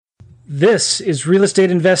This is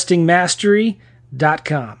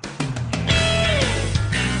realestateinvestingmastery.com.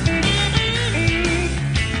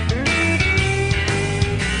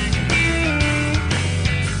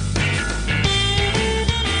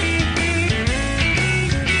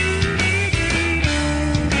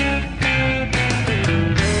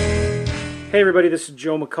 Hey everybody, this is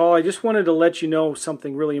Joe McCall. I just wanted to let you know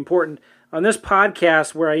something really important. On this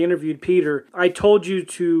podcast where I interviewed Peter, I told you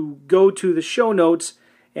to go to the show notes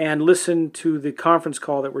and listen to the conference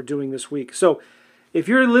call that we're doing this week. So if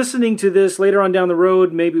you're listening to this later on down the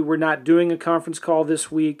road, maybe we're not doing a conference call this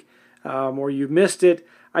week, or you've missed it,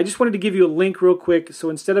 I just wanted to give you a link real quick. So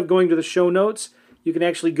instead of going to the show notes, you can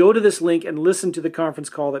actually go to this link and listen to the conference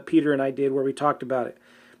call that Peter and I did where we talked about it.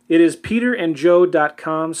 It is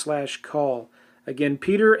peterandjoe.com/call. Again,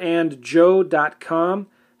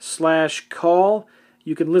 peterandjoe.com/call.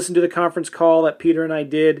 You can listen to the conference call that Peter and I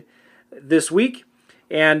did this week,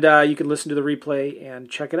 and you can listen to the replay and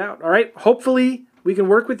check it out. All right, hopefully we can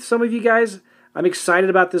work with some of you guys. I'm excited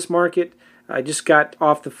about this market. I just got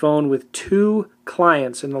off the phone with 2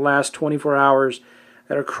 clients in the last 24 hours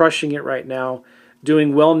that are crushing it right now,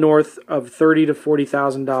 doing well north of $30,000 to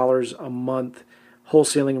 $40,000 a month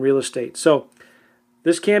wholesaling real estate. So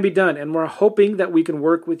this can be done, and we're hoping that we can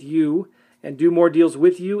work with you and do more deals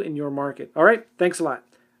with you in your market. All right, thanks a lot.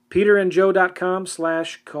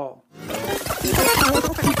 peterandjoe.com/call.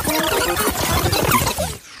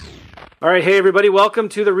 All right, hey everybody, welcome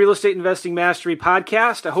to the Real Estate Investing Mastery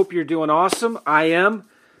Podcast. I hope you're doing awesome. I am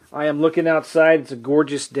looking outside. It's a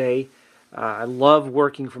gorgeous day. I love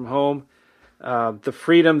working from home. The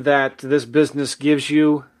freedom that this business gives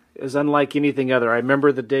you is unlike anything other. I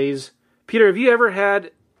remember the days. Peter, have you ever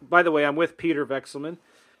had, by the way, I'm with Peter Vekselman.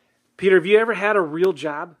 Peter, have you ever had a real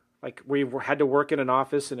job, like where you had to work in an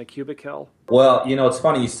office in a cubicle? Well, you know, it's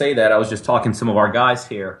funny you say that. I was just talking to some of our guys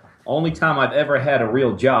here. Only time I've ever had a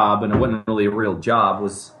real job, and it wasn't really a real job,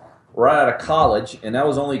 was right out of college, and that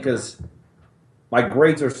was only because my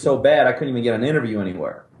grades are so bad I couldn't even get an interview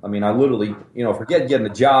anywhere. I mean, I literally, forget getting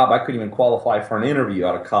a job, I couldn't even qualify for an interview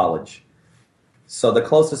out of college. So the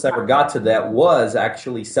closest I ever got to that was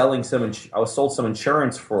actually selling I sold some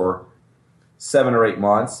insurance for 7 or 8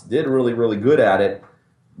 months, did really, really good at it,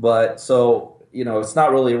 but so, it's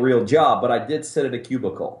not really a real job, but I did sit at a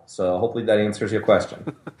cubicle. So hopefully that answers your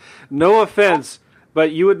question. No offense,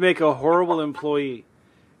 but you would make a horrible employee.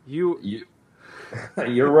 You're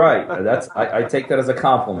right. I take that as a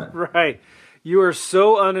compliment. Right. You are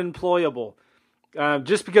so unemployable.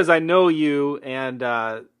 Just because I know you and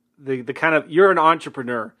the kind of, you're an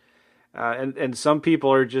entrepreneur. And some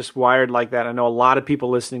people are just wired like that. I know a lot of people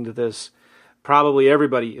listening to this. Probably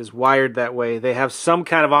everybody is wired that way. They have some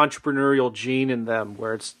kind of entrepreneurial gene in them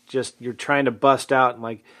where it's just you're trying to bust out and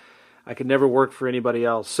like, I could never work for anybody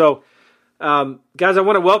else. So, guys, I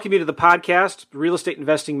want to welcome you to the podcast,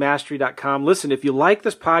 realestateinvestingmastery.com. Listen, if you like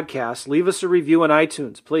this podcast, leave us a review on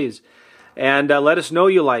iTunes, please, and let us know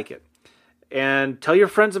you like it. And tell your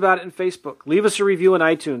friends about it on Facebook. Leave us a review on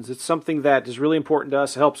iTunes. It's something that is really important to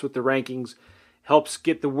us, helps with the rankings, helps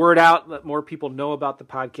get the word out, let more people know about the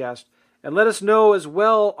podcast. And let us know as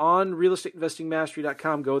well on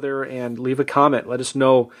realestateinvestingmastery.com. Go there and leave a comment. Let us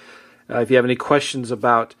know if you have any questions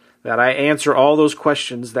about that. I answer all those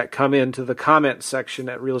questions that come into the comment section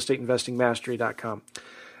at realestateinvestingmastery.com.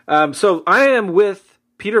 So I am with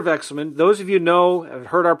Peter Vekselman. Those of you know, have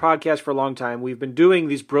heard our podcast for a long time. We've been doing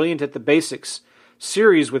these Brilliant at the Basics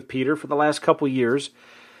series with Peter for the last couple years.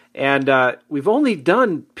 And we've only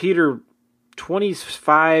done, Peter,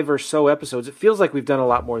 25 or so episodes. It feels like we've done a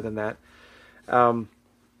lot more than that.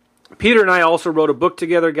 Peter and I also wrote a book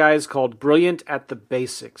together, guys, called Brilliant at the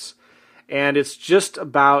Basics. And it's just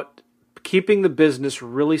about keeping the business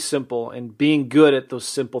really simple and being good at those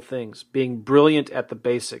simple things, being brilliant at the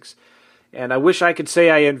basics. And I wish I could say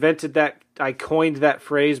I invented that, I coined that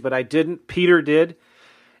phrase, but I didn't. Peter did.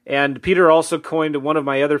 And Peter also coined one of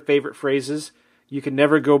my other favorite phrases, you can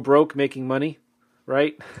never go broke making money,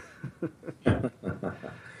 right?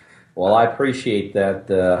 Well, I appreciate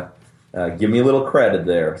that. Give me a little credit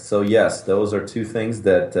there. So yes, those are 2 things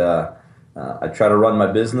that I try to run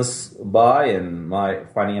my business by and my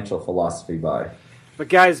financial philosophy by. But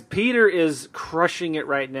guys, Peter is crushing it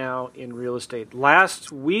right now in real estate.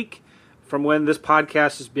 Last week, from when this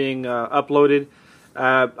podcast is being uploaded,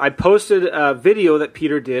 I posted a video that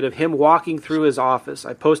Peter did of him walking through his office.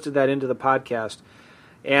 I posted that into the podcast.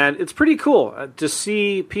 And it's pretty cool to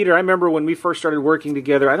see, Peter. I remember when we first started working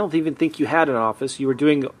together, I don't even think you had an office. You were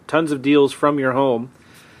doing tons of deals from your home,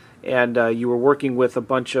 and you were working with a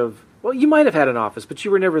bunch of, well, you might have had an office, but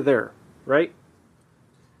you were never there, right?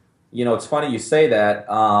 It's funny you say that.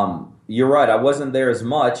 You're right. I wasn't there as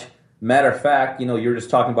much. Matter of fact, you're just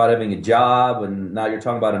talking about having a job, and now you're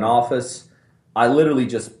talking about an office. I literally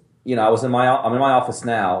just, I'm in my office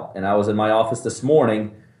now, and I was in my office this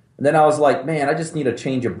morning, and then I was like, man, I just need a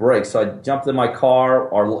change of brakes. So I jumped in my car.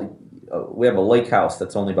 We have a lake house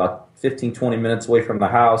that's only about 15, 20 minutes away from the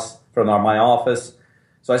house, from my office.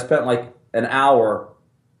 So I spent like an hour.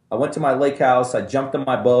 I went to my lake house. I jumped in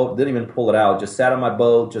my boat, didn't even pull it out, just sat on my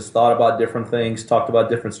boat, just thought about different things, talked about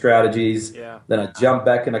different strategies. Yeah. Then I jumped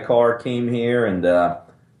back in the car, came here, and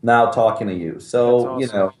now talking to you. So,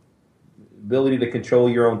 awesome. Ability to control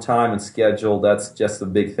your own time and schedule, that's just a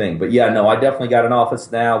big thing. But yeah, no, I definitely got an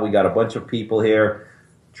office now. We got a bunch of people here.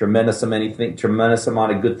 Tremendous amount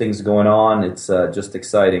of good things going on. It's just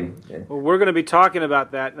exciting. Well, we're going to be talking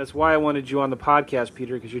about that, and that's why I wanted you on the podcast,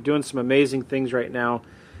 Peter, because you're doing some amazing things right now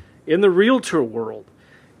in the realtor world.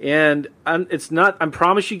 And I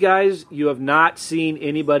promise you guys, you have not seen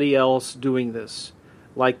anybody else doing this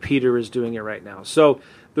like Peter is doing it right now. So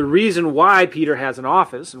the reason why Peter has an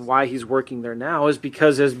office and why he's working there now is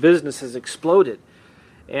because his business has exploded.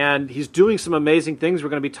 And he's doing some amazing things. We're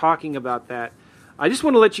going to be talking about that. I just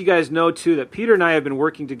want to let you guys know, too, that Peter and I have been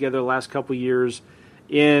working together the last couple of years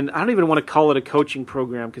in, I don't even want to call it a coaching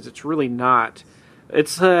program because it's really not.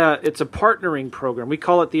 It's a partnering program. We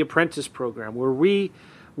call it the Apprentice Program, where we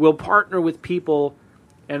will partner with people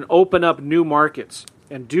and open up new markets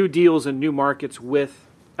and do deals in new markets with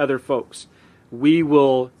other folks. We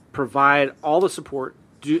will provide all the support,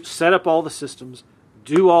 set up all the systems,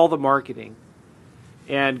 do all the marketing,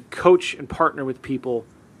 and coach and partner with people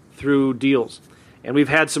through deals. And we've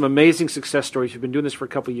had some amazing success stories. We've been doing this for a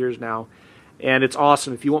couple of years now, and it's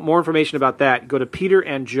awesome. If you want more information about that, go to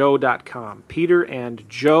peterandjoe.com.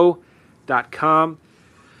 peterandjoe.com.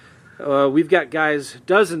 We've got guys,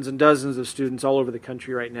 dozens and dozens of students all over the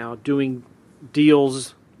country right now doing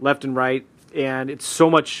deals left and right, and it's so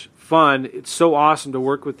much fun. It's so awesome to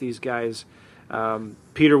work with these guys.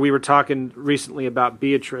 Peter, we were talking recently about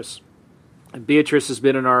Beatrice, and Beatrice has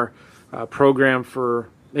been in our program for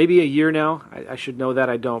maybe a year now. I should know that.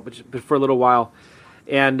 I don't, but for a little while.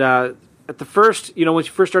 And at the first, when she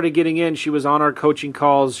first started getting in, she was on our coaching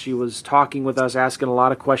calls. She was talking with us, asking a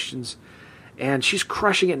lot of questions. And she's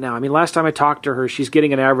crushing it now. I mean, last time I talked to her, she's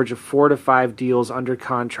getting an average of 4 to 5 deals under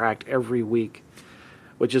contract every week,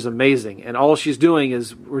 which is amazing. And all she's doing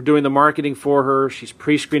is we're doing the marketing for her. She's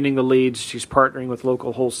pre-screening the leads. She's partnering with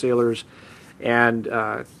local wholesalers and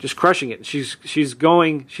just crushing it.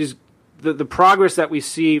 The progress that we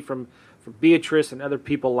see from Beatrice and other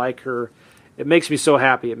people like her, it makes me so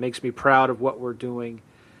happy. It makes me proud of what we're doing.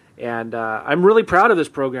 And I'm really proud of this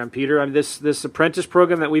program, Peter. I mean, this apprentice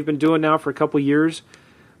program that we've been doing now for a couple years,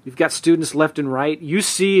 we've got students left and right. You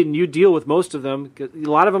see and you deal with most of them. A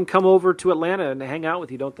lot of them come over to Atlanta and hang out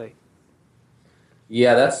with you, don't they?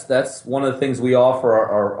 Yeah, that's one of the things we offer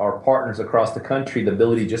our partners across the country, the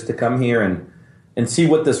ability just to come here and see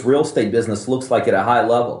what this real estate business looks like at a high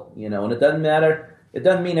level, and it doesn't matter. It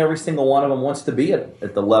doesn't mean every single one of them wants to be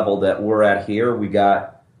at the level that we're at here. We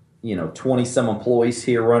got, 20 some employees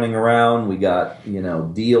here running around. We got,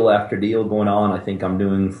 deal after deal going on. I think I'm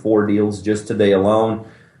doing 4 deals just today alone.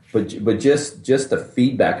 But just the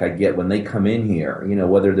feedback I get when they come in here,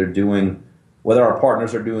 whether our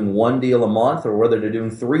partners are doing 1 deal a month or whether they're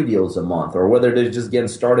doing 3 deals a month or whether they're just getting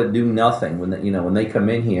started doing nothing when they come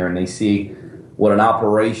in here and they see what an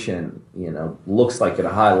operation, looks like at a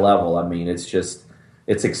high level. I mean, it's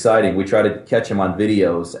exciting. We try to catch them on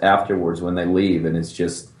videos afterwards when they leave, and it's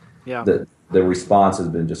just the response has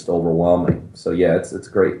been just overwhelming. So yeah, it's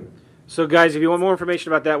great. So guys, if you want more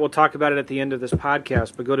information about that, we'll talk about it at the end of this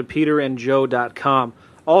podcast, but go to peterandjoe.com.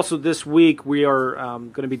 Also this week we are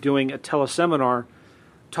going to be doing a teleseminar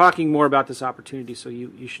talking more about this opportunity, so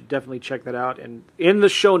you should definitely check that out. And in the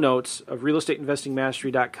show notes of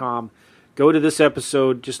realestateinvestingmastery.com, go to this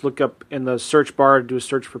episode, just look up in the search bar, do a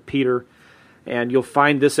search for Peter, and you'll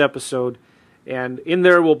find this episode. And in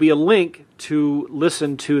there will be a link to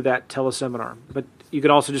listen to that teleseminar. But you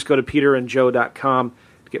can also just go to peterandjoe.com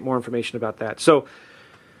to get more information about that. So,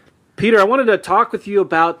 Peter, I wanted to talk with you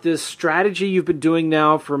about this strategy you've been doing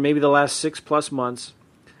now for maybe the last 6+ months,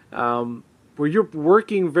 where you're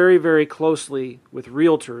working very, very closely with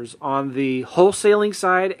realtors on the wholesaling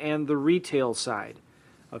side and the retail side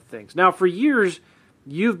of things. Now, for years,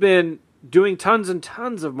 you've been doing tons and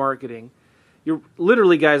tons of marketing. You're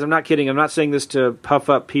literally, guys, I'm not kidding. I'm not saying this to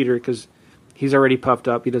puff up Peter because he's already puffed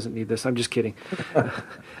up. He doesn't need this. I'm just kidding.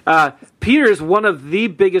 Peter is one of the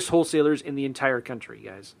biggest wholesalers in the entire country,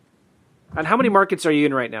 guys. And how many markets are you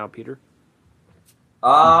in right now, Peter?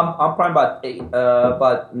 I'm probably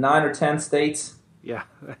about 9 or 10 states. Yeah,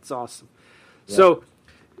 that's awesome. Yeah. So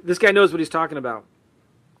this guy knows what he's talking about,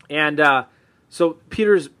 and so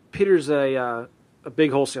Peter's a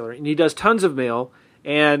big wholesaler, and he does tons of mail.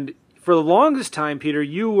 And for the longest time, Peter,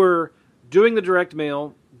 you were doing the direct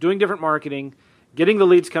mail, doing different marketing, getting the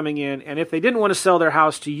leads coming in, and if they didn't want to sell their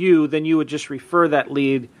house to you, then you would just refer that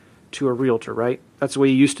lead to a realtor, right? That's the way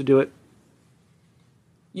you used to do it?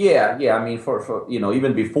 Yeah. I mean, for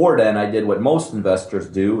even before then, I did what most investors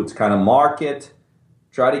do. It's kind of market,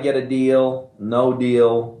 try to get a deal, no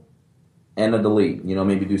deal, and a delete.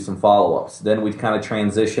 Maybe do some follow-ups. Then we'd kind of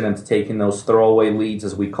transition into taking those throwaway leads,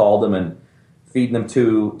 as we called them, and feeding them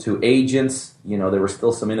to agents. There were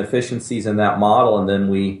still some inefficiencies in that model, and then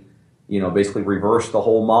we, basically reversed the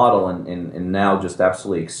whole model, and now just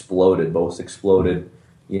absolutely exploded. Both exploded,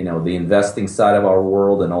 the investing side of our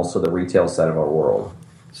world and also the retail side of our world.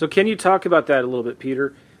 So can you talk about that a little bit,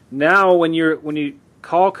 Peter? Now, when you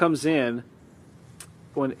call comes in,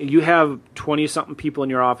 when you have 20-something people in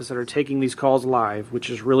your office that are taking these calls live, which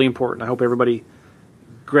is really important. I hope everybody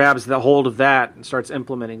grabs the hold of that and starts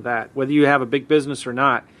implementing that. Whether you have a big business or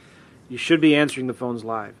not, you should be answering the phones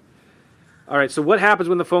live. All right, so what happens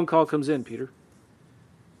when the phone call comes in, Peter?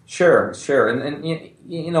 Sure. And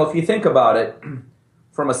if you think about it,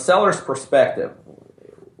 from a seller's perspective,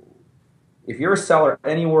 if you're a seller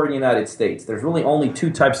anywhere in the United States, there's really only two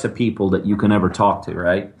types of people that you can ever talk to,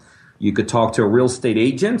 right? You could talk to a real estate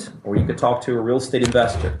agent, or you could talk to a real estate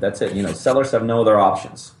investor. That's it. Sellers have no other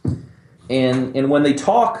options. And when they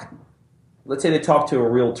talk, let's say they talk to a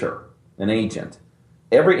realtor, an agent.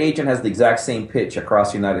 Every agent has the exact same pitch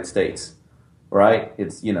across the United States, right?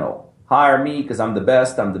 It's, hire me because I'm the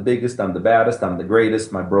best, I'm the biggest, I'm the baddest, I'm the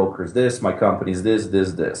greatest, my broker's this, my company's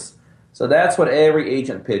this. So that's what every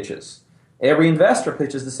agent pitches. Every investor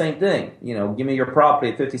pitches the same thing. Give me your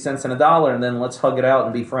property at 50 cents on a dollar, and then let's hug it out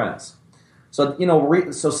and be friends. So,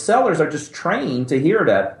 so sellers are just trained to hear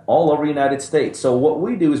that all over the United States. So what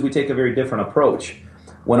we do is we take a very different approach.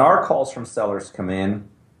 When our calls from sellers come in,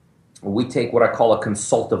 we take what I call a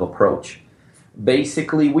consultative approach.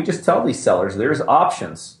 Basically, we just tell these sellers there's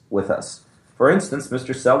options with us. For instance,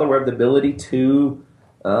 Mr. Seller, we have the ability to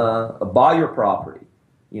buy your property.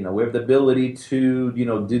 We have the ability to,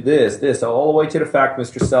 do this, all the way to the fact,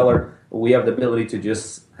 Mr. Seller, we have the ability to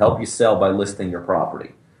just help you sell by listing your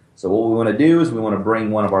property. So what we want to do is we want to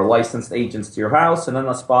bring one of our licensed agents to your house, and on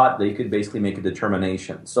the spot, they could basically make a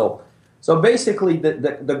determination. So basically,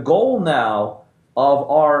 the goal now of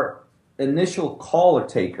our initial caller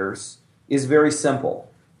takers is very simple.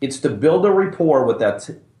 It's to build a rapport with that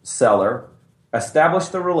seller, establish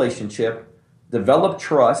the relationship, develop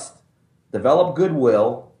trust, develop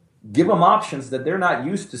goodwill, give them options that they're not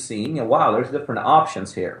used to seeing, and wow, there's different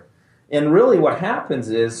options here. And really what happens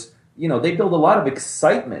is, they build a lot of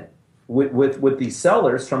excitement with these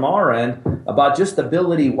sellers from our end about just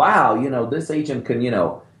ability, wow, this agent can,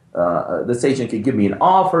 this agent could give me an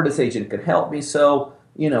offer, this agent could help me. So,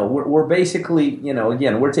 we're basically,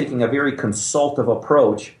 again, we're taking a very consultative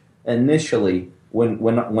approach initially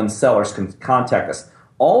when sellers can contact us.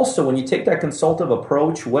 Also, when you take that consultative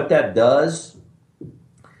approach, what that does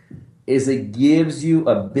is it gives you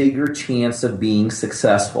a bigger chance of being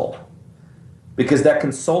successful. Because that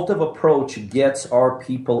consultative approach gets our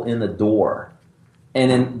people in the door.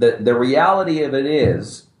 And then the reality of it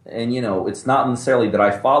is, and it's not necessarily that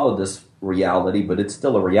I follow this reality, but it's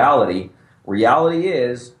still a reality. Reality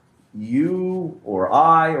is you or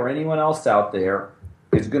I or anyone else out there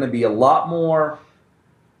is going to be a lot more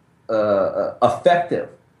effective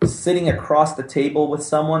sitting across the table with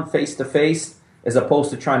someone face to face as opposed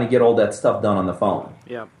to trying to get all that stuff done on the phone.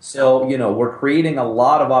 Yeah. So, we're creating a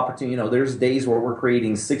lot of opportunity. There's days where we're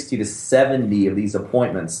creating 60 to 70 of these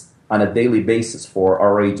appointments on a daily basis for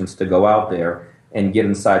our agents to go out there and get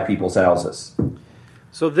inside people's houses.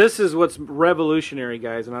 So this is what's revolutionary,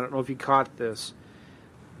 guys, and I don't know if you caught this,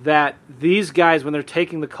 that these guys, when they're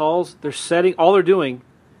taking the calls, all they're doing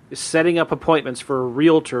is setting up appointments for a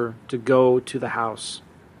realtor to go to the house.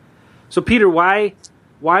 So, Peter, why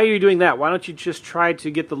are you doing that? Why don't you just try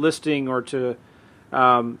to get the listing or to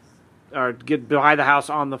buy the house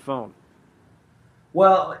on the phone?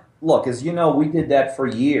 Well, look, as you know, we did that for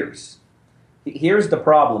years. Here's the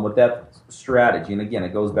problem with that strategy, and again,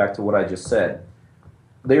 it goes back to what I just said.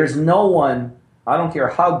 There's no one, I don't care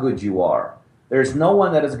how good you are, there's no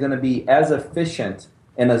one that is going to be as efficient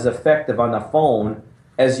and as effective on the phone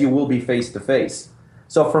as you will be face-to-face.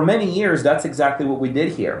 So for many years, that's exactly what we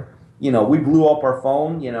did here. We blew up our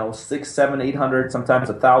phone, 600, 700, 800, sometimes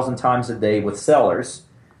 1,000 times a day with sellers.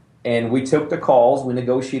 And we took the calls, we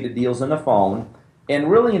negotiated deals on the phone, And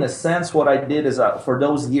really, in a sense, what I did is for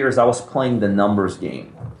those years, I was playing the numbers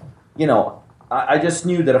game. You know, I just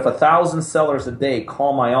knew that if 1,000 sellers a day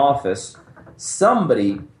call my office,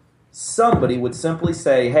 somebody would simply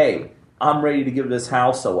say, hey, I'm ready to give this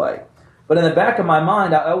house away. But in the back of my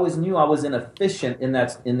mind, I always knew I was inefficient in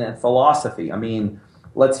that philosophy. I mean,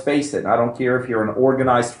 let's face it, I don't care if you're an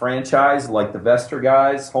organized franchise like the Vester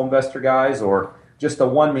guys, Home Vester guys, or just a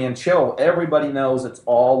one-man show. Everybody knows it's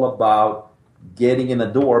all about getting in the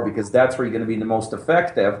door because that's where you're going to be the most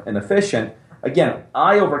effective and efficient. Again,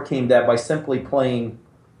 I overcame that by simply playing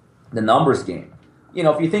the numbers game. You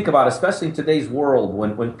know, if you think about it, especially in today's world,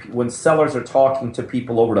 when sellers are talking to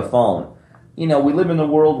people over the phone, you know, we live in a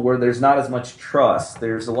world where there's not as much trust.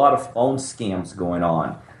 There's a lot of phone scams going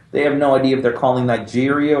on. They have no idea if they're calling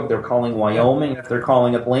Nigeria, if they're calling Wyoming, if they're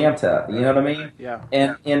calling Atlanta. You know what I mean? Yeah.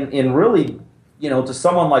 And really, you know, to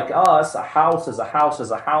someone like us, a house is a house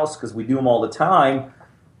is a house because we do them all the time.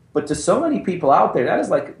 But to so many people out there, that is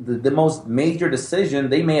like the most major decision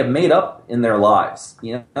they may have made up in their lives.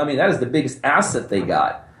 You know, I mean, that is the biggest asset they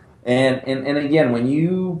got. And again, when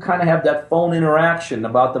you kind of have that phone interaction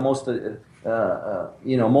about the most,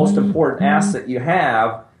 most important asset you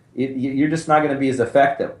have, you're just not going to be as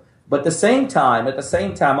effective. But at the same time,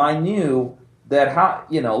 I knew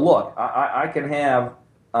that look, I can have,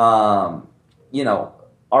 our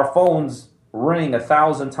phones ring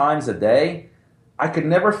 1,000 times a day. I could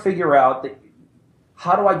never figure out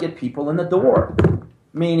how do I get people in the door?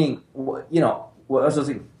 Meaning,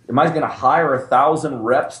 am I going to hire 1,000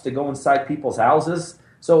 reps to go inside people's houses?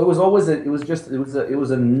 So it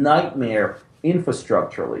was a nightmare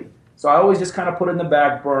infrastructurally. So I always just kind of put it in the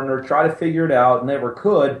back burner, try to figure it out, never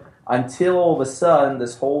could, until all of a sudden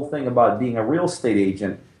this whole thing about being a real estate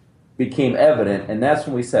agent became evident, and that's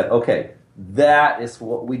when we said, okay, that is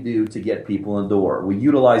what we do to get people in the door. We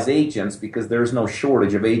utilize agents because there's no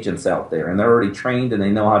shortage of agents out there, and they're already trained and they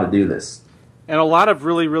know how to do this. And a lot of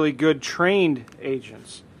really, really good trained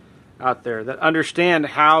agents out there that understand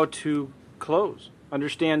how to close,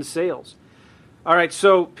 understand sales. All right,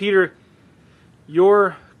 so Peter,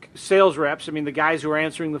 your sales reps, I mean the guys who are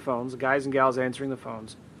answering the phones, the guys and gals answering the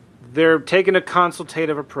phones, they're taking a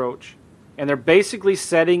consultative approach, and they're basically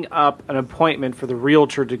setting up an appointment for the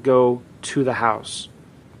realtor to go to the house,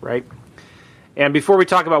 right? And before we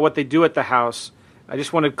talk about what they do at the house, I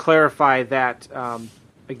just want to clarify that,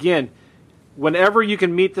 again, whenever you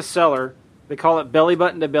can meet the seller, they call it belly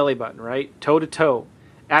button to belly button, right? Toe to toe,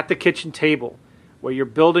 at the kitchen table, where you're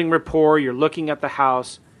building rapport, you're looking at the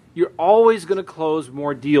house. You're always going to close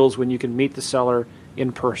more deals when you can meet the seller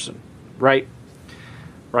in person, right?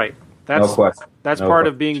 Right. That's, no question. That's part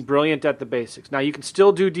of being brilliant at the basics. Now, you can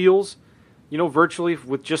still do deals, virtually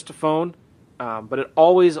with just a phone, but it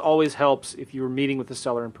always, always helps if you're meeting with the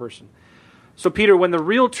seller in person. So, Peter, when the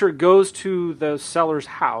realtor goes to the seller's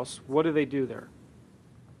house, what do they do there?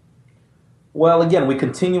 Well, again, we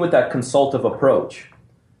continue with that consultative approach.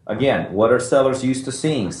 Again, what are sellers used to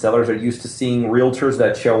seeing? Sellers are used to seeing realtors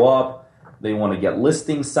that show up. They want to get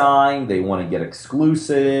listings signed. They want to get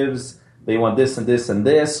exclusives. They want this and this and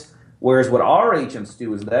this. Whereas what our agents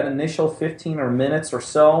do is that initial 15 minutes or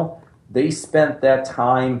so, they spent that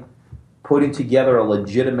time putting together a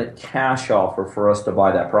legitimate cash offer for us to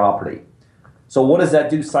buy that property. So what does that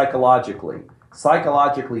do psychologically?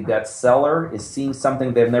 Psychologically, that seller is seeing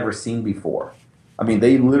something they've never seen before. I mean,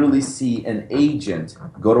 they literally see an agent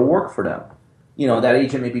go to work for them. That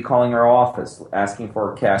agent may be calling our office, asking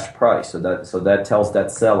for a cash price. So that tells that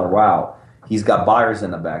seller, wow, he's got buyers in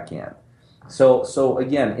the back end. So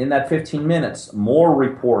again, in that 15 minutes, more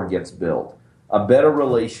rapport gets built, a better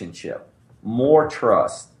relationship, more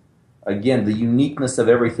trust. Again, the uniqueness of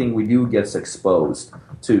everything we do gets exposed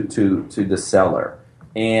to the seller,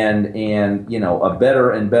 and a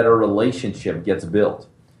better and better relationship gets built.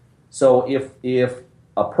 So if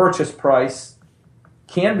a purchase price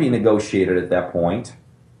can be negotiated at that point,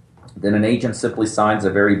 then an agent simply signs a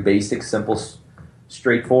very basic, simple,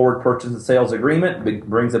 straightforward purchase and sales agreement,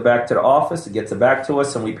 brings it back to the office, it gets it back to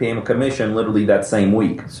us, and we pay him a commission literally that same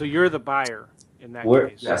week. So you're the buyer in that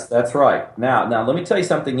case. Yes, that's right. Now let me tell you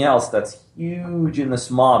something else that's huge in this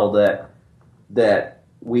model that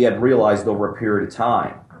we had realized over a period of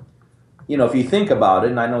time. If you think about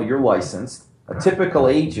it, and I know you're licensed, a typical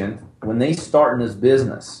agent, when they start in this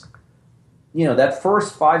business, that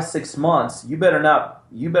first 5-6 months, you better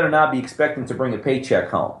not be expecting to bring a paycheck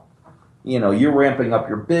home. You're ramping up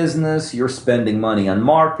your business, you're spending money on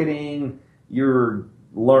marketing, you're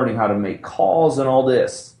learning how to make calls and all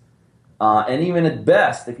this. And even at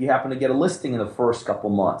best, if you happen to get a listing in the first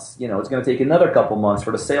couple months, it's going to take another couple months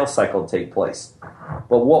for the sales cycle to take place.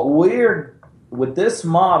 But what we're with this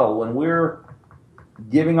model, when we're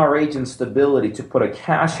giving our agents the ability to put a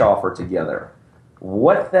cash offer together,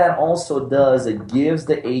 what that also does, it gives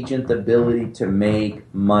the agent the ability to make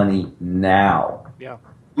money now. Yeah.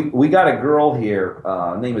 We got a girl here,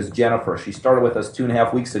 her name is Jennifer. She started with us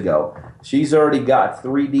 2.5 weeks ago. She's already got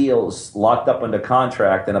 3 deals locked up under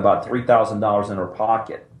contract and about $3,000 in her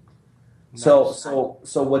pocket. Nice. So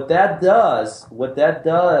what that does, to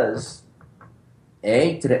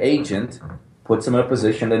the agent, puts them in a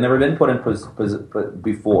position they've never been put in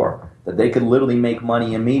before, that they could literally make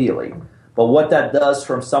money immediately. But what that does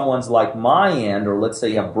from someone's like my end, or let's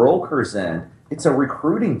say a broker's end, it's a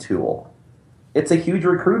recruiting tool. It's a huge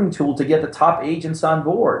recruiting tool to get the top agents on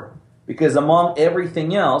board. Because among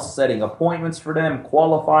everything else, setting appointments for them,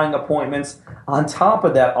 qualifying appointments, on top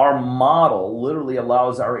of that, our model literally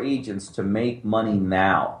allows our agents to make money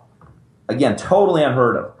now. Again, totally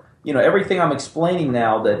unheard of. Everything I'm explaining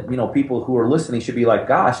now that, people who are listening should be like,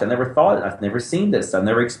 gosh, I've never seen this, I've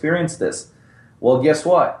never experienced this. Well, guess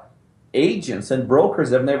what? Agents and brokers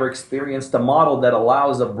have never experienced a model that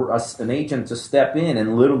allows an agent to step in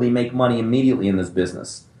and literally make money immediately in this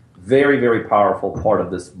business. Very, very powerful part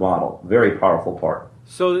of this model. Very powerful part.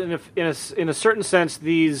 So in a certain sense,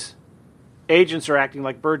 these agents are acting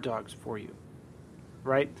like bird dogs for you,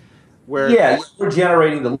 right? Yeah, we're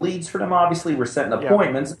generating the leads for them. Obviously, we're setting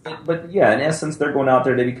appointments. Yeah. But yeah, in essence, they're going out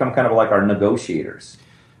there. They become kind of like our negotiators.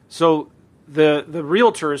 So the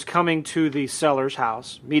realtor is coming to the seller's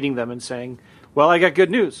house, meeting them and saying, well, I got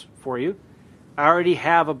good news for you. I already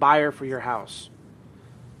have a buyer for your house.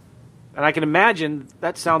 And I can imagine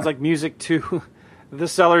that sounds like music to the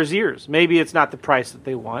seller's ears. Maybe it's not the price that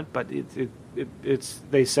they want, but it's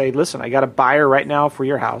they say, listen, I got a buyer right now for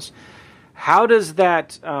your house. How does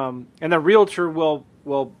that, and the realtor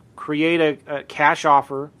will create a cash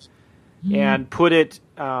offer and put it,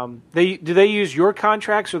 do they use your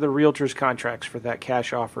contracts or the realtor's contracts for that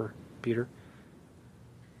cash offer, Peter?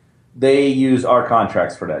 They use our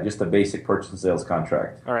contracts for that, just a basic purchase and sales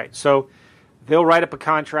contract. All right, so they'll write up a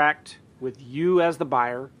contract with you as the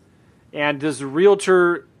buyer, and does the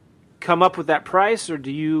realtor come up with that price, or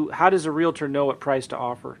how does a realtor know what price to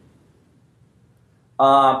offer?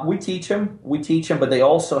 We teach them, but they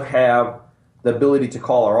also have the ability to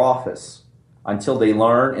call our office until they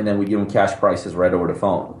learn, and then we give them cash prices right over the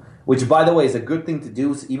phone, which, by the way, is a good thing to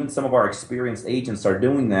do. Even some of our experienced agents are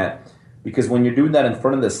doing that, because when you're doing that in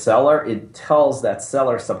front of the seller, it tells that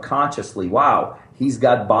seller subconsciously, wow, he's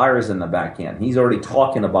got buyers in the back end. He's already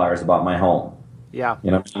talking to buyers about my home. Yeah.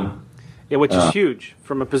 You know what I mean? Yeah, which is huge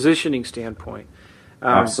from a positioning standpoint.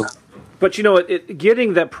 Absolutely. But,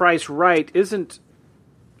 getting that price right isn't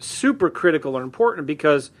super critical or important,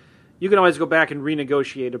 because you can always go back and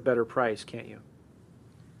renegotiate a better price, can't you?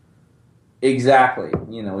 Exactly. As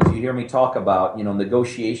you hear me talk about,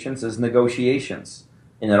 negotiations is negotiations.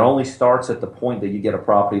 And it only starts at the point that you get a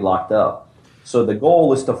property locked up. So the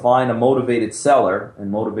goal is to find a motivated seller, and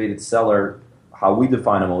motivated seller, how we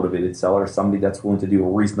define a motivated seller, is somebody that's willing to do a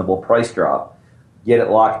reasonable price drop, get it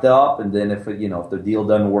locked up, and then if the deal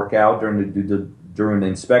doesn't work out during the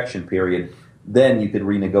inspection period, then you could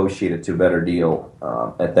renegotiate it to a better deal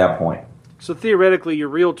at that point. So theoretically, your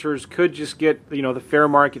realtors could just get the fair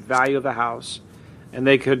market value of the house, and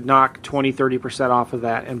they could knock 20-30% off of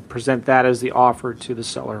that and present that as the offer to the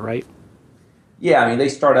seller, right? Yeah, I mean, they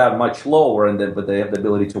start out much lower, but they have the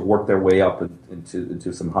ability to work their way up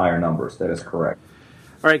into some higher numbers. That is correct.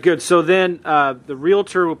 All right, good. So then the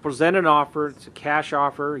realtor will present an offer. It's a cash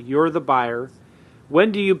offer. You're the buyer.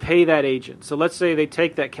 When do you pay that agent? So let's say they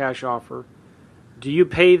take that cash offer. Do you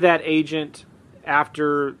pay that agent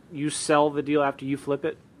after you sell the deal, after you flip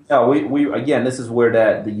it? No, we again, this is where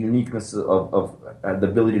the uniqueness of the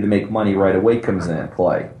ability to make money right away comes in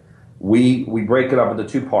play. We break it up into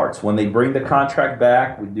two parts. When they bring the contract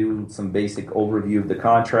back, we do some basic overview of the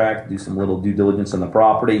contract, do some little due diligence on the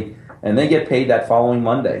property, and they get paid that following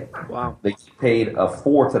Monday. Wow! They get paid a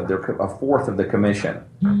fourth of the commission,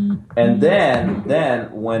 and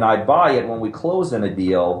then when I buy it, when we close in a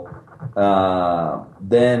deal,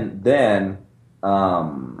 then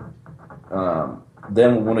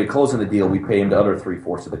when we close in the deal, we pay him the other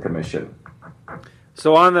 3/4 of the commission.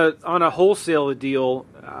 So on a wholesale deal,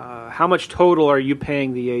 how much total are you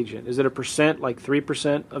paying the agent? Is it a percent, like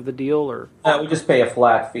 3% of the deal, or? We just pay a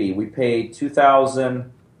flat fee. We pay $2,000.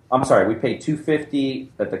 I'm sorry, we pay $250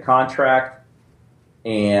 at the contract,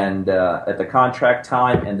 and at the contract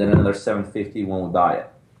time, and then another $750 when we buy it.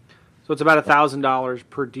 So it's about $1,000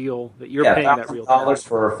 per deal that you're paying that realtor. $1,000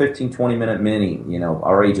 for a 15-20 minute mini.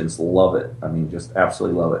 Our agents love it. I mean, just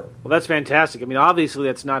absolutely love it. Well, that's fantastic. I mean, obviously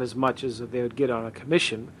that's not as much as they would get on a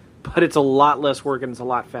commission, but it's a lot less work and it's a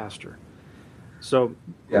lot faster. So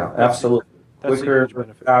yeah, absolutely. That's Quicker, a huge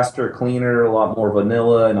benefit. faster, cleaner, a lot more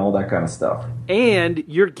vanilla, and all that kind of stuff. And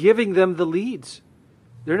you're giving them the leads.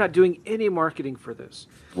 They're not doing any marketing for this.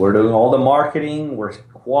 We're doing all the marketing. We're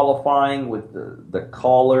qualifying with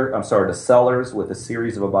the sellers with a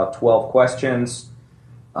series of about 12 questions.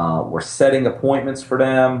 We're setting appointments for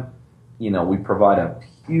them. We provide a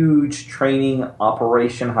huge training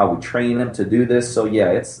operation, how we train them to do this. So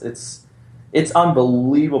yeah, it's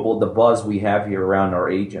unbelievable the buzz we have here around our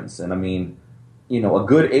agents. And I mean, a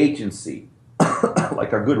good agency,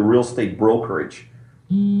 like a good real estate brokerage,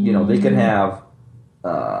 they can have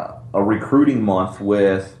a recruiting month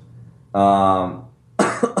with a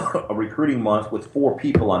recruiting month with 4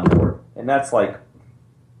 people on board, and that's like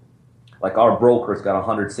our broker's got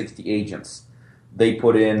 160 agents. They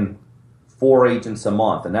put in 4 agents a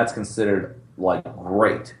month, and that's considered like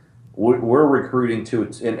great. We're recruiting to,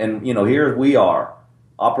 and here we are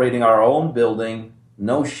operating our own building,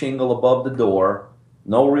 no shingle above the door,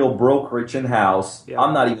 no real brokerage in house. Yeah.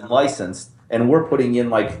 I'm not even licensed, and we're putting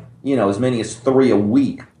in as many as 3 a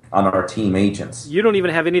week on our team agents. You don't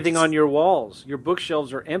even have anything on your walls. Your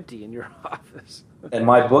bookshelves are empty in your office. And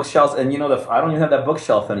my bookshelves, and I don't even have that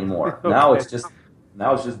bookshelf anymore. Okay. Now it's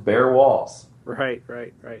just bare walls. Right.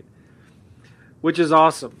 Which is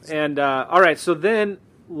awesome. And all right, so then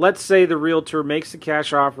let's say the realtor makes the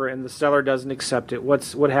cash offer and the seller doesn't accept it.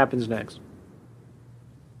 What happens next?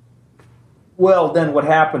 Well, then what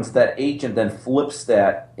happens, that agent then flips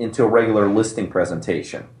that into a regular listing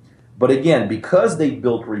presentation. But again, because they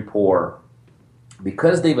built rapport,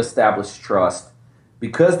 because they've established trust,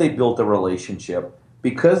 because they built a relationship,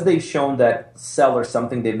 because they've shown that seller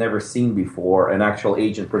something they've never seen before, an actual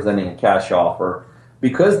agent presenting a cash offer,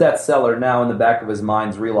 because that seller now in the back of his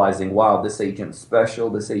mind is realizing, wow, this agent's special,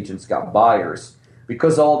 this agent's got buyers.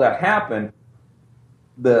 Because all that happened,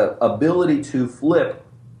 the ability to flip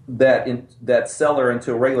that seller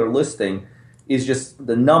into a regular listing is just,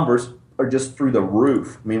 the numbers are just through the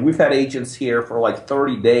roof. I mean, we've had agents here for like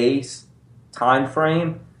 30 days time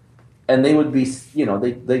frame, and they would be,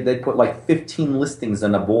 they put like 15 listings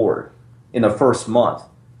on the board in the first month.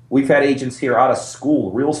 We've had agents here out of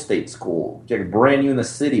school, real estate school, brand new in the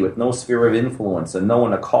city with no sphere of influence and no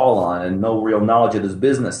one to call on and no real knowledge of this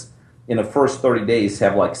business. In the first 30 days,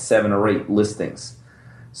 have like 7 or 8 listings.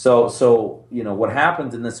 So what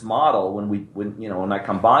happens in this model when I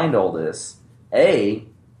combined all this,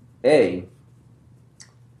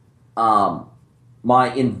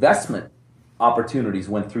 my investment opportunities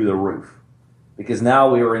went through the roof, because now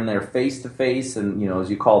we were in there face to face, and as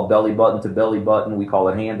you call belly button to belly button, we call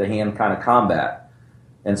it hand to hand kind of combat.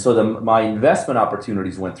 And so my investment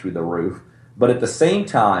opportunities went through the roof. But at the same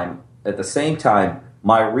time,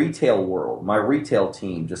 my retail world, my retail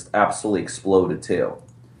team just absolutely exploded too.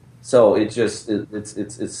 So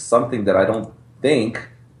it's something that I don't think,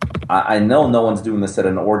 I know no one's doing this at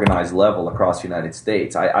an organized level across the United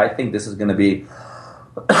States. I think this is going to be,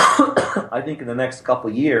 I think in the next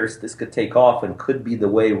couple of years, this could take off and could be the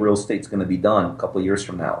way real estate's going to be done a couple of years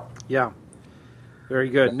from now. Yeah, very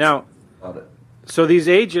good. Now, so these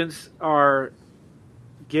agents are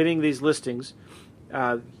getting these listings.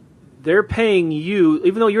 They're paying you,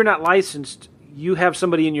 even though you're not licensed, you have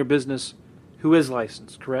somebody in your business who is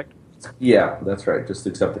licensed, correct? Yeah, that's right. Just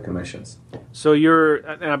accept the commissions. So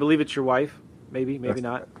and I believe it's your wife, maybe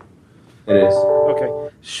not. It is.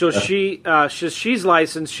 Okay. So she's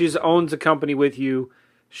licensed. She owns a company with you.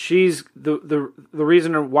 She's the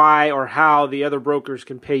reason why or how the other brokers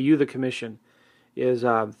can pay you the commission is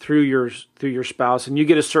through your spouse, and you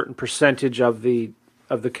get a certain percentage of the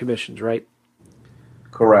commissions, right?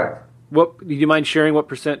 Correct. Do you mind sharing what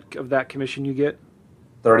percent of that commission you get?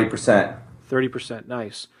 30%. 30%.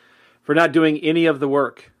 Nice. For not doing any of the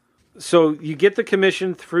work. So you get the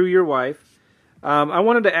commission through your wife. I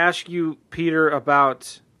wanted to ask you, Peter,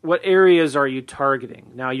 about what areas are you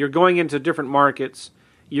targeting? Now, you're going into different markets.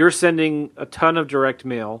 You're sending a ton of direct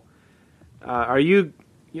mail. Is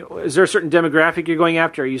there a certain demographic you're going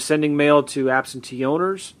after? Are you sending mail to absentee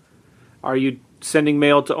owners? Are you sending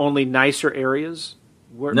mail to only nicer areas?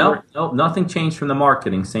 No, nothing changed from the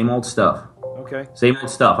marketing. Same old stuff. Okay. Same old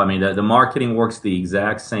stuff. I mean, the marketing works the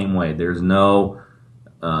exact same way. There's no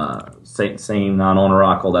same non-owner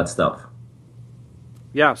occ, all that stuff.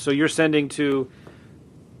 Yeah, so you're sending to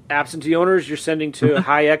absentee owners. You're sending to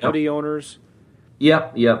high equity owners.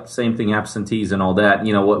 Yep. Same thing, absentees and all that.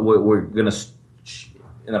 What we're going to,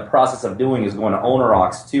 in the process of doing, is going to owner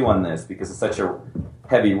occs too on this, because it's such a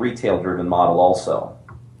heavy retail-driven model also.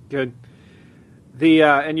 Good.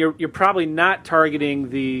 And you're probably not targeting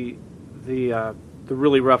the the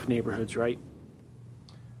really rough neighborhoods, right?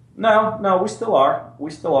 No, we still are.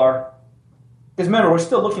 We still are. Because remember, we're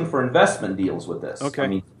still looking for investment deals with this. Okay. I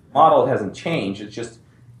mean, model hasn't changed.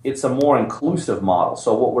 It's a more inclusive model.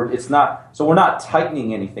 So we're not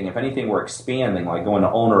tightening anything. If anything, we're expanding, like going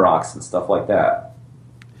to owner ox and stuff like that.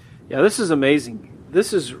 Yeah, this is amazing.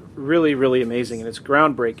 This is really, really amazing, and it's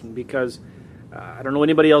groundbreaking because I don't know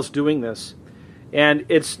anybody else doing this. And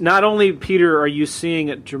it's not only, Peter, are you seeing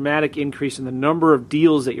a dramatic increase in the number of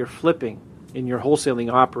deals that you're flipping in your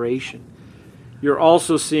wholesaling operation, you're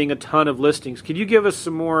also seeing a ton of listings. Could you give us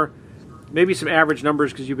maybe some average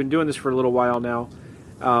numbers, because you've been doing this for a little while now,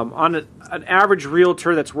 on an average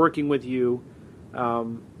realtor that's working with you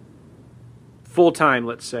full-time,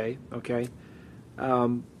 let's say, okay,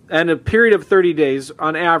 and a period of 30 days,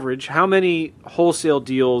 on average, how many wholesale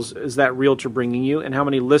deals is that realtor bringing you, and how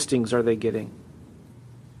many listings are they getting?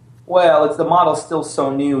 Well, the model's still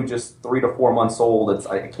so new, just 3 to 4 months old.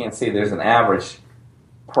 I can't say there's an average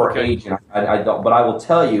per agent. I don't, but I will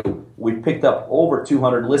tell you, we picked up over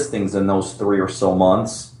 200 listings in those 3 or so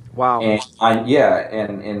months. Wow. And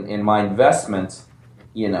and my investment,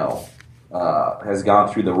 has gone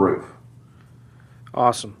through the roof.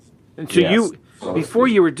 Awesome. And so before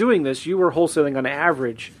you were doing this, you were wholesaling on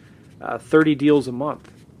average 30 deals a month.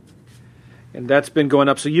 And that's been going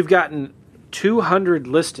up. So you've gotten 200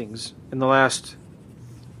 listings in the last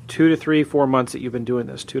 2 to 3, 4 months that you've been doing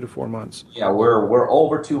this, 2 to 4 months. Yeah, we're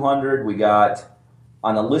over 200. We got,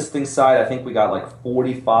 on the listing side, I think we got like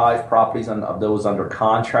 45 properties of those under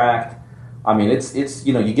contract. I mean, it's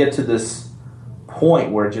you get to this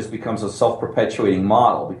point where it just becomes a self-perpetuating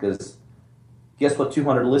model, because guess what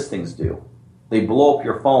 200 listings do? They blow up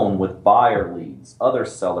your phone with buyer leads, other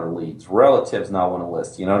seller leads, relatives now want to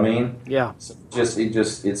list. You know what I mean? Yeah. So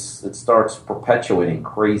it starts perpetuating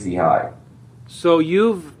crazy high. So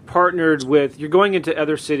you're going into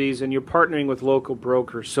other cities and you're partnering with local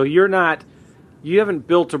brokers. So you haven't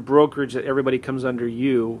built a brokerage that everybody comes under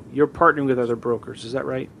you. You're partnering with other brokers. Is that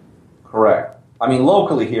right? Correct. I mean,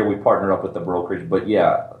 locally here we partner up with the brokerage, but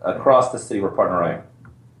yeah, across the city we're partnering.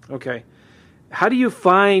 Okay. How do you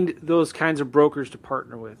find those kinds of brokers to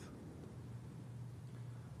partner with?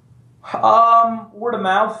 Word of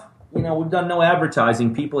mouth. We've done no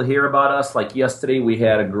advertising. People hear about us. Like yesterday, we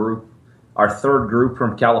had a group, our third group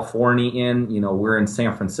from California in. We're in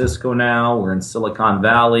San Francisco now. We're in Silicon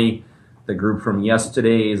Valley. The group from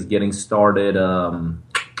yesterday is getting started.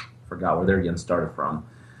 Forgot where they're getting started from.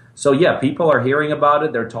 So yeah, people are hearing about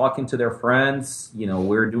it. They're talking to their friends.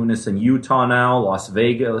 We're doing this in Utah now, Las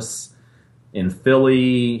Vegas, in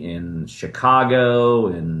Philly, in Chicago,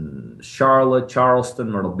 in Charlotte,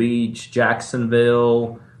 Charleston, Myrtle Beach,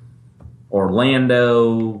 Jacksonville,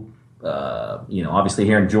 Orlando, obviously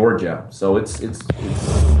here in Georgia. So it's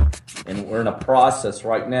and we're in a process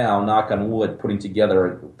right now, knock on wood, putting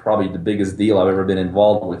together probably the biggest deal I've ever been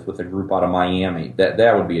involved with a group out of Miami.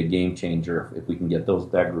 That would be a game changer if we can get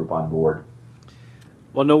that group on board.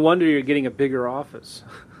 Well, no wonder you're getting a bigger office.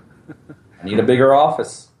 I need a bigger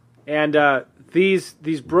office. And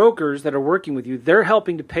these brokers that are working with you, they're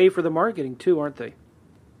helping to pay for the marketing too, aren't they?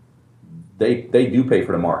 They do pay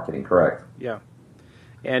for the marketing, correct? Yeah.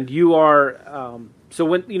 And you are so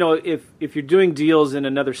when if you're doing deals in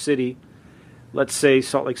another city, let's say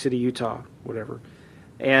Salt Lake City, Utah, whatever,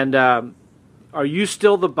 and are you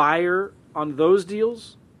still the buyer on those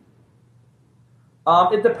deals?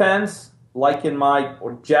 It depends. Like in my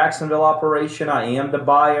Jacksonville operation, I am the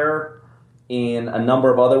buyer. In a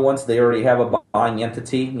number of other ones, they already have a buying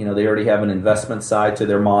entity. They already have an investment side to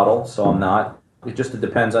their model, so I'm not. It just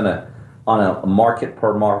depends on a market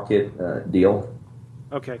per market deal.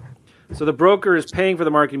 Okay, so the broker is paying for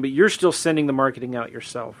the marketing, but you're still sending the marketing out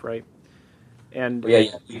yourself, right? And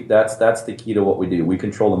yeah, that's the key to what we do. We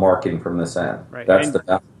control the marketing from this end. Right. That's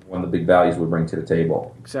one of the big values we bring to the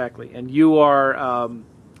table. Exactly, and you are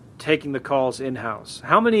taking the calls in house.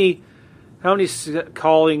 How many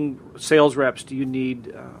calling sales reps do you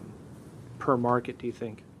need per market, do you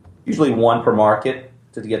think? Usually one per market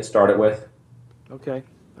to get started with. Okay,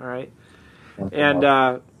 all right.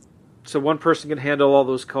 And so one person can handle all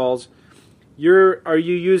those calls. Are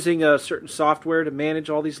you using a certain software to manage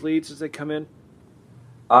all these leads as they come in?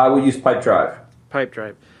 We use Pipedrive.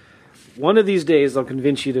 Pipedrive. One of these days I'll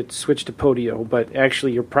convince you to switch to Podio, but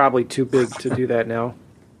actually you're probably too big to do that now.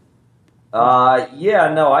 I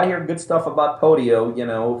hear good stuff about Podio,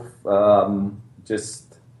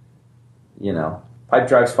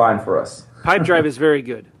 Pipedrive's fine for us. Pipedrive is very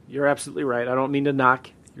good. You're absolutely right. I don't mean to knock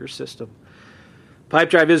your system.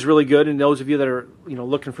 Pipedrive is really good, and those of you that are,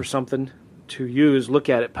 looking for something to use, look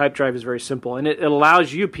at it. Pipedrive is very simple, and it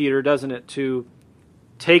allows you, Peter, doesn't it, to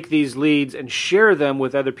take these leads and share them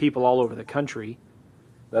with other people all over the country.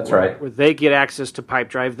 That's right. Where they get access to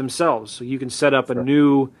Pipedrive themselves. So you can set up a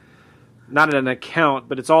new, not an account,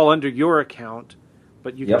 but it's all under your account,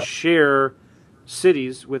 but you can share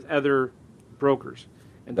cities with other brokers.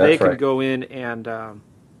 And they can go in and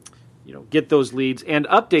get those leads and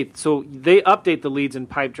update. So they update the leads in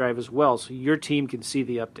Pipedrive as well, so your team can see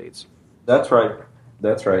the updates. That's right.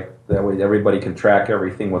 That way everybody can track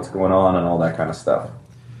everything, what's going on, and all that kind of stuff.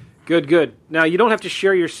 Good. Now, you don't have to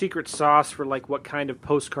share your secret sauce for like what kind of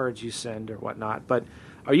postcards you send or whatnot, but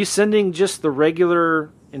are you sending just the regular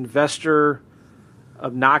investor,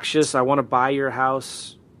 obnoxious, I want to buy your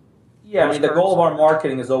house? Yeah, I mean, the goal of our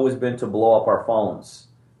marketing has always been to blow up our phones.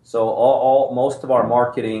 So most of our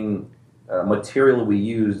marketing material we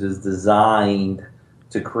use is designed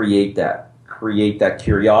to create that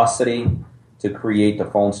curiosity, to create the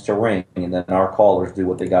phones to ring, and then our callers do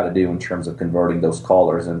what they got to do in terms of converting those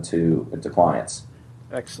callers into clients.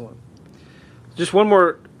 Excellent. Just one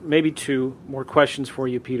more, maybe two more questions for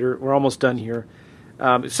you, Peter. We're almost done here.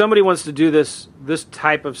 If somebody wants to do this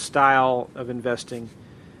type of style of investing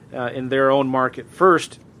in their own market,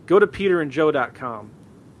 first, go to peterandjoe.com.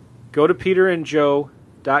 Go to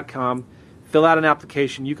peterandjoe.com, fill out an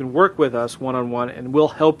application. You can work with us one-on-one, and we'll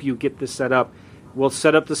help you get this set up. We'll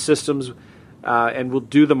set up the systems, and we'll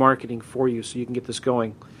do the marketing for you so you can get this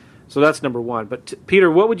going. So that's number one. But Peter,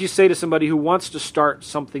 what would you say to somebody who wants to start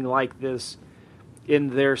something like this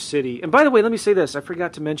in their city? And by the way, let me say this. I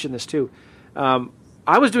forgot to mention this too.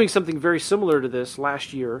 I was doing something very similar to this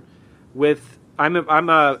last year with I'm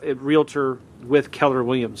a realtor with Keller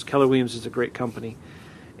Williams. Keller Williams is a great company.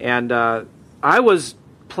 And I was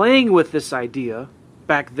playing with this idea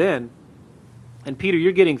back then. And Peter,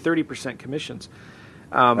 you're getting 30% commissions.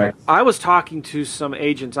 Right. I was talking to some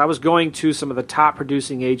agents. I was going to some of the top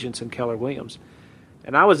producing agents in Keller Williams.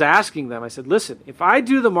 And I was asking them, I said, listen, if I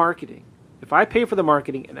do the marketing, if I pay for the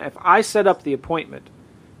marketing, and if I set up the appointment,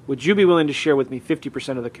 would you be willing to share with me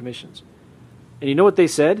 50% of the commissions? And you know what they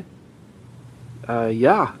said?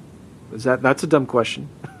 Yeah. That's a dumb question.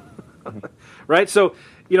 Right? So,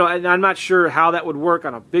 and I'm not sure how that would work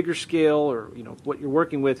on a bigger scale or, what you're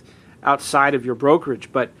working with outside of your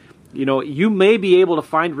brokerage. But, you may be able to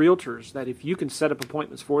find realtors that if you can set up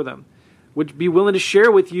appointments for them, would be willing to share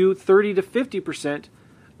with you 30 to 50%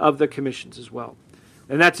 of the commissions as well.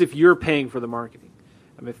 And that's if you're paying for the marketing.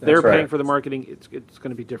 I mean, if they're paying for the marketing, it's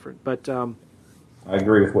going to be different. But I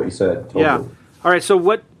agree with what you said. Totally. Yeah. All right. So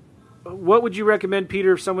what would you recommend,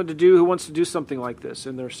 Peter, someone to do who wants to do something like this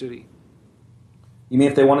in their city? You mean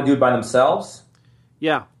if they want to do it by themselves?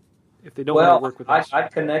 Yeah. If they don't want to work with us. I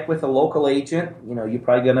connect with a local agent. You're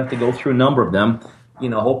probably going to have to go through a number of them.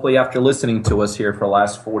 Hopefully after listening to us here for the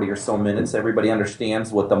last 40 or so minutes, everybody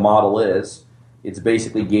understands what the model is. It's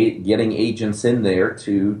basically getting agents in there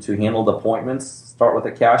to handle the appointments, start with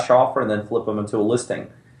a cash offer, and then flip them into a listing.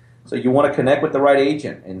 So you want to connect with the right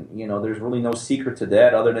agent. And, there's really no secret to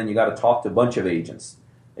that other than you got to talk to a bunch of agents.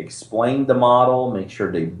 Explain the model, make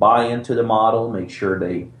sure they buy into the model, make sure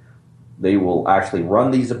they will actually run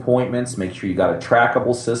these appointments, make sure you got a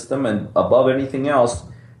trackable system, and above anything else,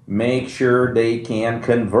 make sure they can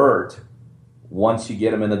convert once you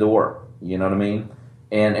get them in the door. You know what I mean?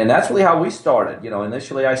 And that's really how we started.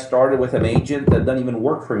 Initially I started with an agent that doesn't even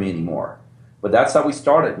work for me anymore. But that's how we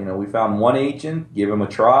started. We found one agent, give him a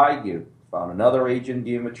try, found another agent,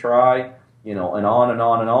 give him a try, and on and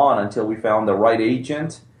on and on until we found the right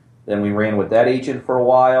agent. Then we ran with that agent for a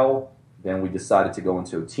while. Then we decided to go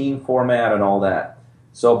into a team format and all that.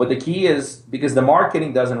 So, but the key is, because the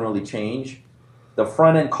marketing doesn't really change, the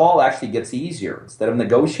front-end call actually gets easier. Instead of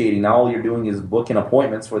negotiating, now all you're doing is booking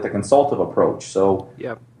appointments with a consultative approach. So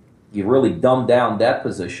you really dumb down that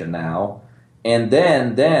position now. And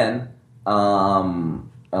then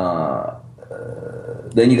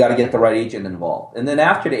you got to get the right agent involved. And then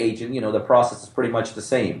after the agent, the process is pretty much the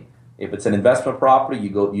same. If it's an investment property,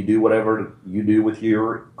 you do whatever you do with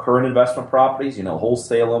your current investment properties,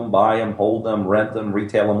 wholesale them, buy them, hold them, rent them,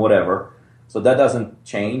 retail them, whatever. So that doesn't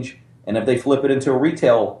change. And if they flip it into a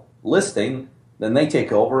retail listing, then they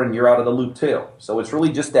take over and you're out of the loop too. So it's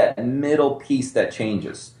really just that middle piece that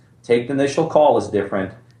changes. Take the initial call is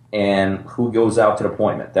different, and who goes out to the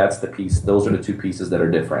appointment. That's the piece. Those are the two pieces that are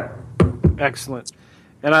different. Excellent.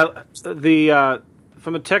 And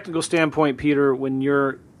from a technical standpoint, Peter, when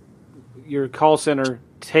your call center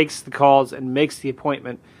takes the calls and makes the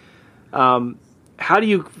appointment, how do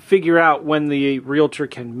you figure out when the realtor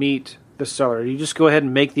can meet the seller? Do you just go ahead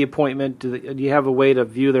and make the appointment? Do you have a way to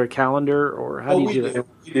view their calendar, or how do you do that?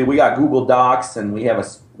 We got Google Docs, and we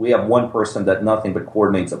have one person that nothing but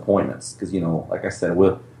coordinates appointments because, like I said,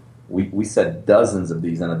 we set dozens of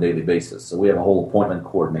these on a daily basis, so we have a whole appointment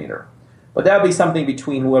coordinator. But that would be something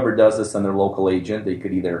between whoever does this and their local agent. They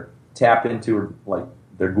could either tap into like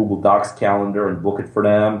their Google Docs calendar and book it for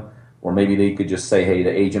them, or maybe they could just say, hey, the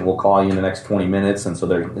agent will call you in the next 20 minutes, and so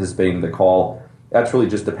they're anticipating the call. That really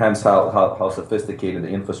just depends how sophisticated the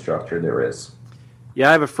infrastructure there is. Yeah,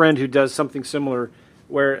 I have a friend who does something similar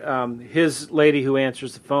where his lady who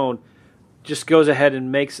answers the phone just goes ahead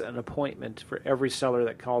and makes an appointment for every seller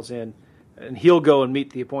that calls in, and he'll go and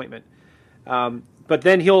meet the appointment. But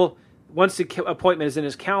then once the appointment is in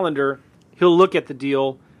his calendar, he'll look at the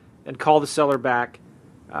deal and call the seller back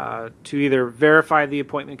to either verify the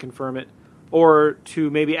appointment, confirm it, or to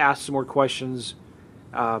maybe ask some more questions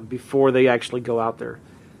before they actually go out there.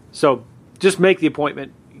 So just make the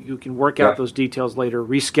appointment. You can work out those details later,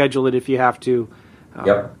 reschedule it if you have to,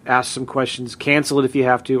 ask some questions, cancel it if you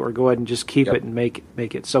have to, or go ahead and just keep it and make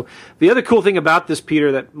it. So the other cool thing about this,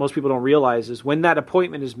 Peter, that most people don't realize is when that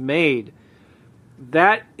appointment is made,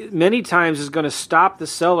 that many times is going to stop the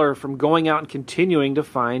seller from going out and continuing to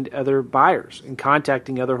find other buyers and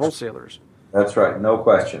contacting other wholesalers. That's right, no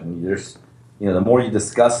question. The more you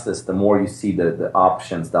discuss this, the more you see the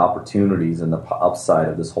options, the opportunities, and the upside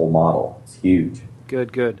of this whole model. It's huge.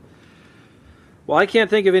 Good. Well, I can't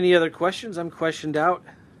think of any other questions. I'm questioned out.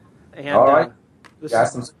 And, all right.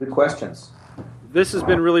 Ask some good questions. This has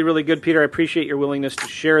been really, really good, Peter. I appreciate your willingness to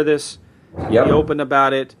share this, be open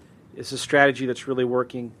about it. It's a strategy that's really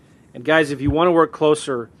working. And guys, if you want to work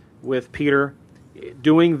closer with Peter,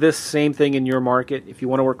 doing this same thing in your market, if you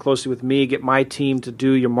want to work closely with me, get my team to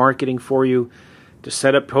do your marketing for you, to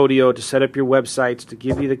set up Podio, to set up your websites, to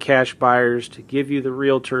give you the cash buyers, to give you the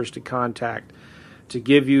realtors to contact, to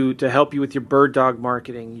help you with your bird dog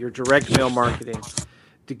marketing, your direct mail marketing,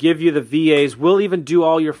 to give you the VAs. We'll even do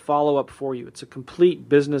all your follow-up for you. It's a complete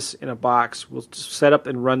business in a box. We'll set up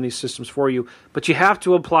and run these systems for you. But you have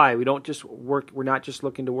to apply. We're not just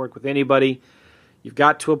looking to work with anybody. You've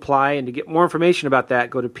got to apply. And to get more information about that,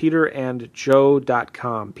 go to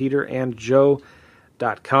peterandjoe.com.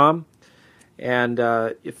 peterandjoe.com. And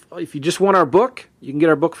if you just want our book, you can get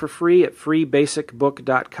our book for free at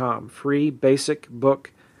freebasicbook.com.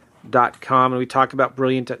 freebasicbook.com. And we talk about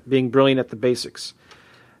being brilliant at the basics.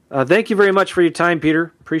 Thank you very much for your time,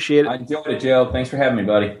 Peter. Appreciate it. I enjoyed it, Joe. Thanks for having me,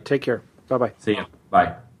 buddy. Take care. Bye-bye. See you.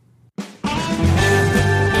 Bye.